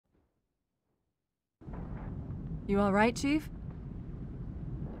You all right, Chief?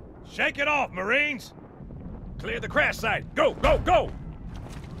 Shake it off, Marines! Clear the crash site! Go, go, go!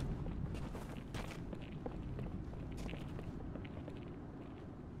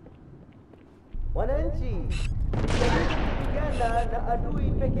 Wananchi, kupigana na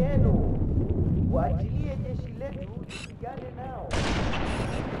adui peke yenu. Waachilie jeshi letu lipigane nao.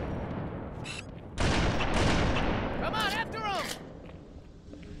 Come on, after him!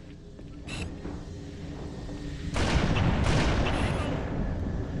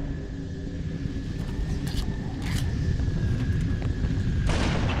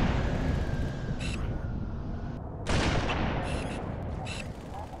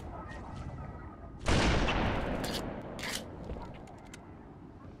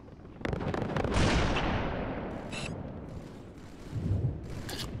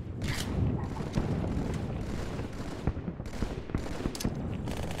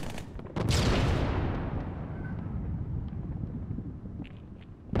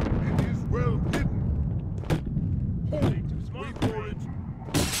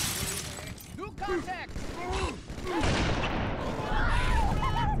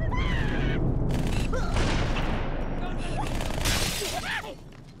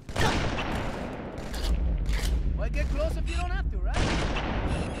 Get close if you don't have to, right? Is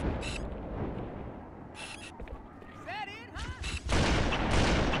that it, huh?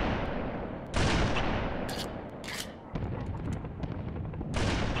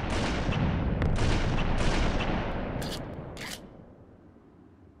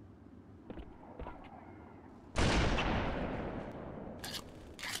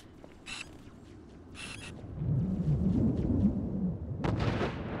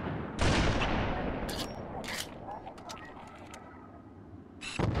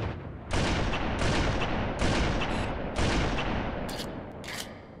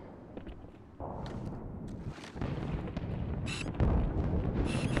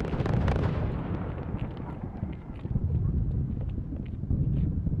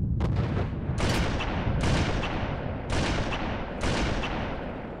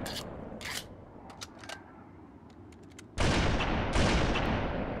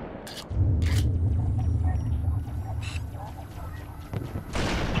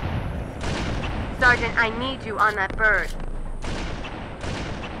 Sergeant, I need you on that bird.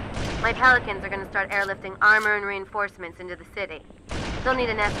 My Pelicans are gonna start airlifting armor and reinforcements into the city. They'll need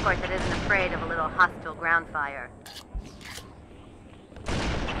an escort that isn't afraid of a little hostile ground fire.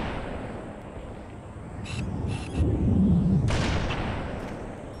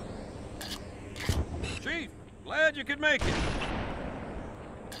 Chief, glad you could make it.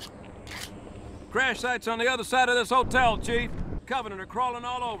 Crash site's on the other side of this hotel, Chief. Covenant are crawling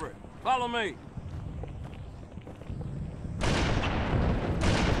all over it. Follow me.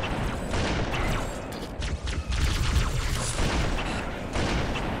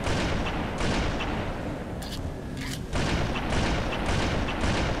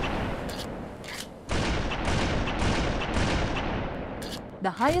 The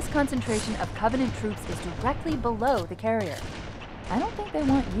highest concentration of Covenant troops is directly below the carrier. I don't think they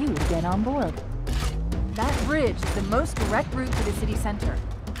want you to get on board. That bridge is the most direct route to the city center.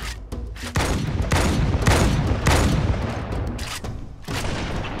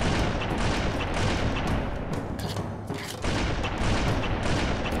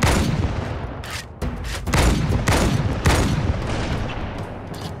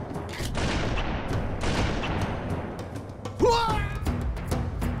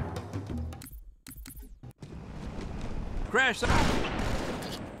 Crash.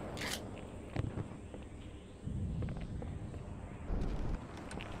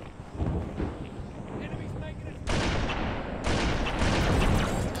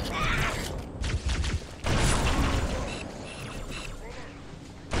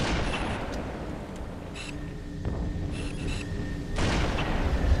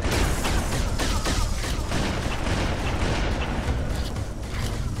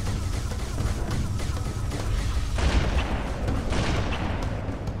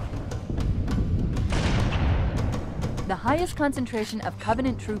 The highest concentration of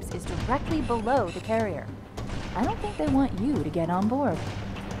Covenant troops is directly below the carrier. I don't think they want you to get on board.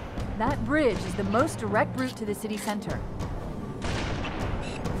 That bridge is the most direct route to the city center.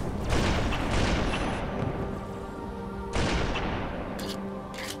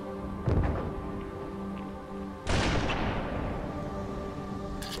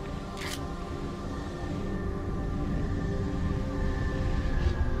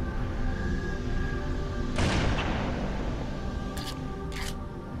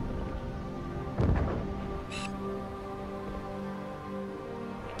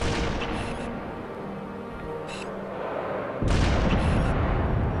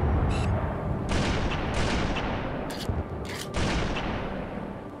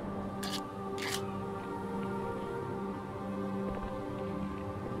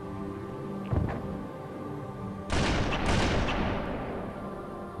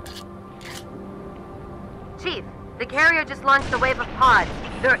 Chief, the carrier just launched a wave of pods.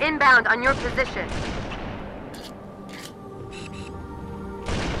 They're inbound on your position.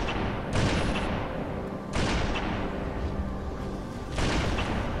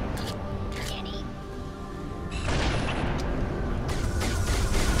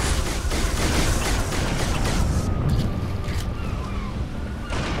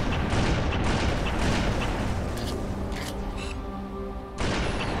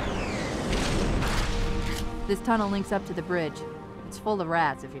 This tunnel links up to the bridge. It's full of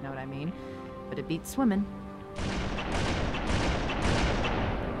rats, if you know what I mean. But it beats swimming.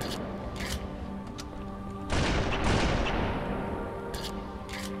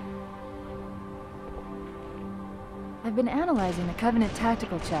 I've been analyzing the Covenant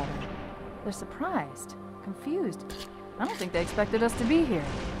tactical chatter. They're surprised, confused. I don't think they expected us to be here.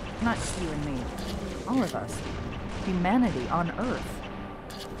 Not you and me. All of us. Humanity on Earth.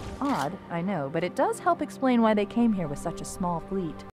 Odd, I know, but it does help explain why they came here with such a small fleet.